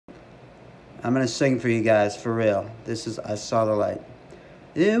I'm gonna sing for you guys, for real. This is I Saw the Light.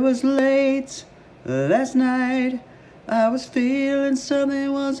 It was late last night. I was feeling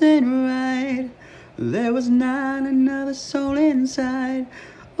something wasn't right. There was not another soul inside.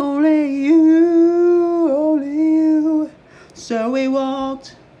 Only you, only you. So we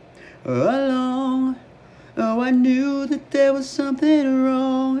walked along. Oh, I knew that there was something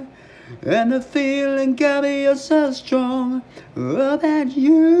wrong. And the feeling got me oh so strong about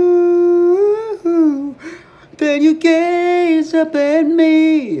you. Then you gazed up at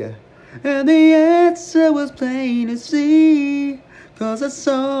me, and the answer was plain to see. 'Cause I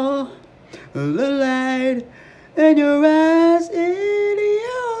saw the light in your eyes, in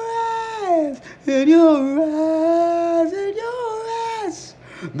your eyes, in your eyes, in your eyes.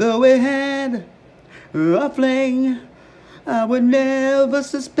 Though we had a fling, I would never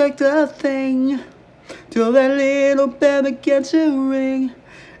suspect a thing till that little bell began to ring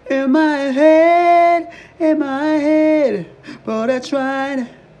in my head, in my head. But I tried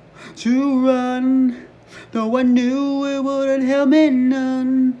to run, though I knew it wouldn't help me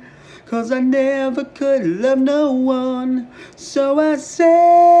none. 'Cause I never could love no one. So I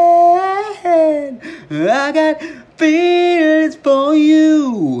said, I got feelings for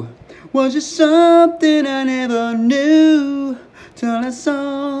you. Was just something I never knew till I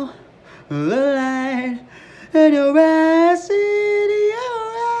saw the light in your eyes, in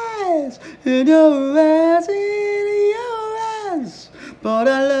your eyes, in your eyes, in your eyes. But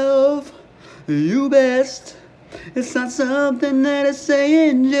I love you best. It's not something that I say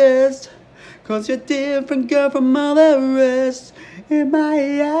in jest, 'cause you're different, girl, from all the rest. In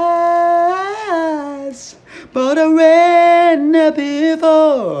my eyes, but I ran there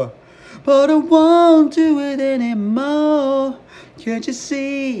before, but I won't do it anymore. Can't you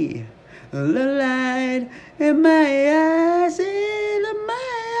see the light in my eyes, in my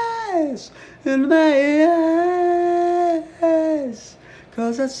eyes, in my eyes?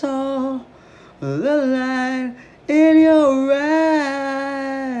 'Cause I saw the light in your eyes.